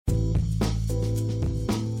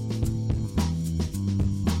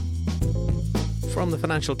From the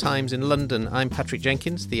Financial Times in London, I'm Patrick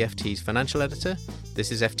Jenkins, the FT's financial editor.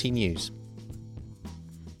 This is FT News.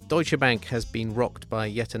 Deutsche Bank has been rocked by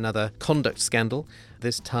yet another conduct scandal.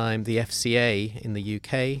 This time the FCA in the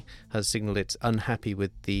UK has signalled it's unhappy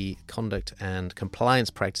with the conduct and compliance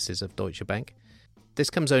practices of Deutsche Bank. This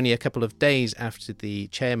comes only a couple of days after the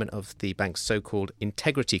chairman of the bank's so-called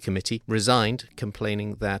Integrity Committee resigned,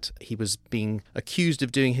 complaining that he was being accused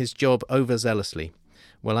of doing his job overzealously.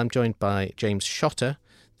 Well, I'm joined by James Schotter,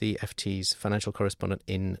 the FT's financial correspondent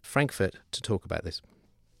in Frankfurt, to talk about this.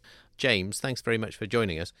 James, thanks very much for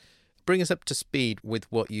joining us. Bring us up to speed with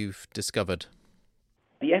what you've discovered.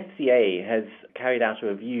 The FCA has carried out a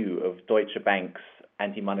review of Deutsche Bank's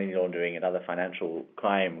anti-money laundering and other financial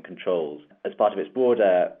crime controls as part of its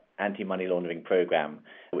broader anti-money laundering program,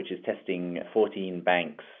 which is testing 14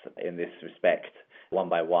 banks in this respect, one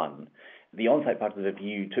by one. The on-site part of the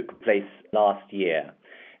review took place last year,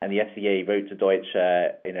 and the FCA wrote to Deutsche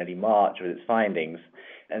in early March with its findings.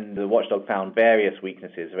 And the watchdog found various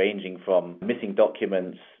weaknesses, ranging from missing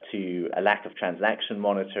documents to a lack of transaction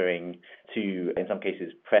monitoring to, in some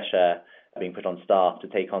cases, pressure being put on staff to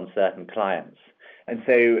take on certain clients. And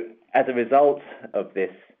so, as a result of this,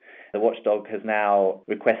 the watchdog has now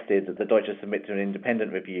requested that the Deutsche submit to an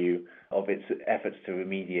independent review of its efforts to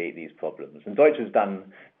remediate these problems. And Deutsche has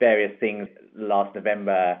done various things. Last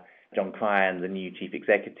November, John Cryan, the new chief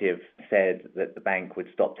executive, said that the bank would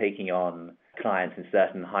stop taking on clients in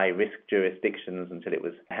certain high-risk jurisdictions until it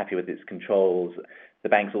was happy with its controls. The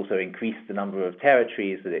bank's also increased the number of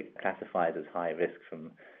territories that it classifies as high risk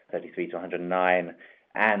from 33 to 109,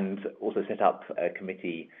 and also set up a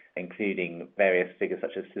committee including various figures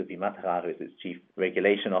such as Sylvie Matera, who is its chief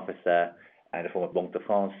regulation officer and a former Banque de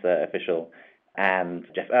France official, and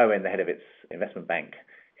Jeff Irwin, the head of its investment bank,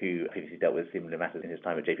 who previously dealt with similar matters in his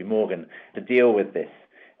time at JP Morgan, to deal with this.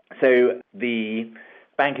 So the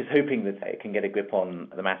bank is hoping that it can get a grip on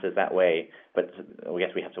the matters that way, but I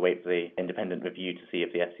guess we have to wait for the independent review to see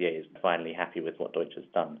if the FCA is finally happy with what Deutsche has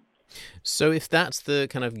done. So if that's the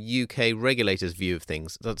kind of UK regulators' view of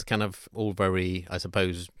things, that's kind of all very, I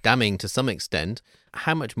suppose, damning to some extent.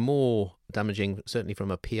 How much more damaging, certainly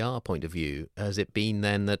from a PR point of view, has it been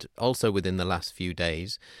then that also within the last few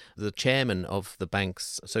days, the chairman of the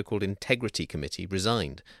bank's so-called Integrity Committee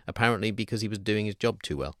resigned, apparently because he was doing his job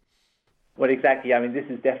too well? Well, exactly. I mean, this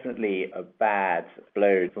is definitely a bad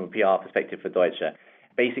blow from a PR perspective for Deutsche.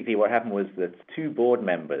 Basically, what happened was that two board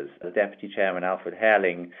members, the deputy chairman Alfred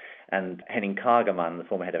Herrling and Henning Kagermann, the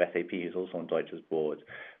former head of SAP, who's also on Deutsche's board,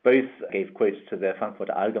 both gave quotes to the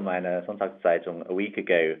Frankfurter Allgemeine Sonntagszeitung a week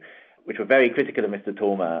ago, which were very critical of Mr.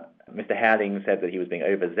 Thoma. Mr. Herrling said that he was being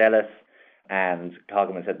overzealous, and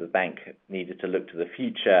Kagermann said the bank needed to look to the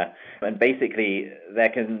future. And basically, their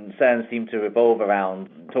concerns seem to revolve around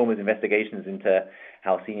Thoma's investigations into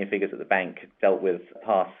how senior figures at the bank dealt with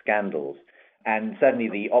past scandals. And certainly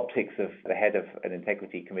the optics of the head of an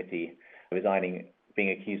integrity committee resigning,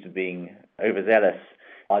 being accused of being overzealous,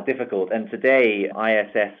 are difficult. And today,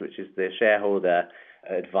 ISS, which is the shareholder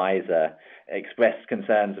advisor, expressed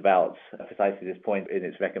concerns about precisely this point in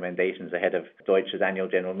its recommendations ahead of Deutsche's annual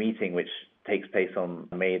general meeting, which takes place on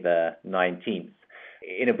May the 19th.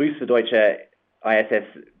 In a boost for Deutsche, ISS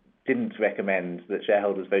didn't recommend that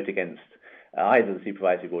shareholders vote against either the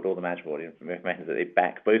supervisory board or the management board. It recommended that they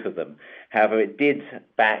back both of them. However, it did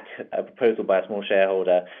back a proposal by a small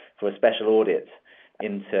shareholder for a special audit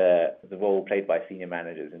into the role played by senior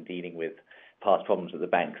managers in dealing with past problems at the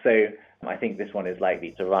bank. So I think this one is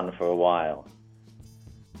likely to run for a while.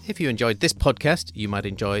 If you enjoyed this podcast, you might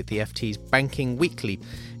enjoy the FT's Banking Weekly.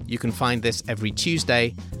 You can find this every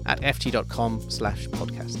Tuesday at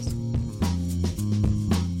ft.com/podcasts.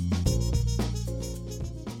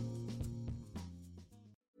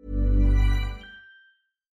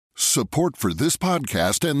 Support for this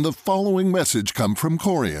podcast and the following message come from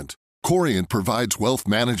Corient. Corient provides wealth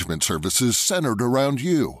management services centered around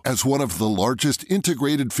you. As one of the largest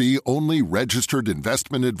integrated fee-only registered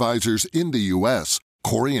investment advisors in the U.S.,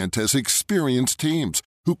 Corient has experienced teams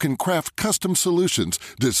who can craft custom solutions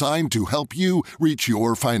designed to help you reach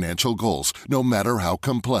your financial goals, no matter how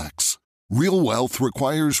complex. Real wealth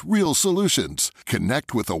requires real solutions.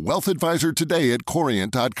 Connect with a wealth advisor today at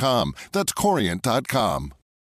Corient.com. That's Corient.com.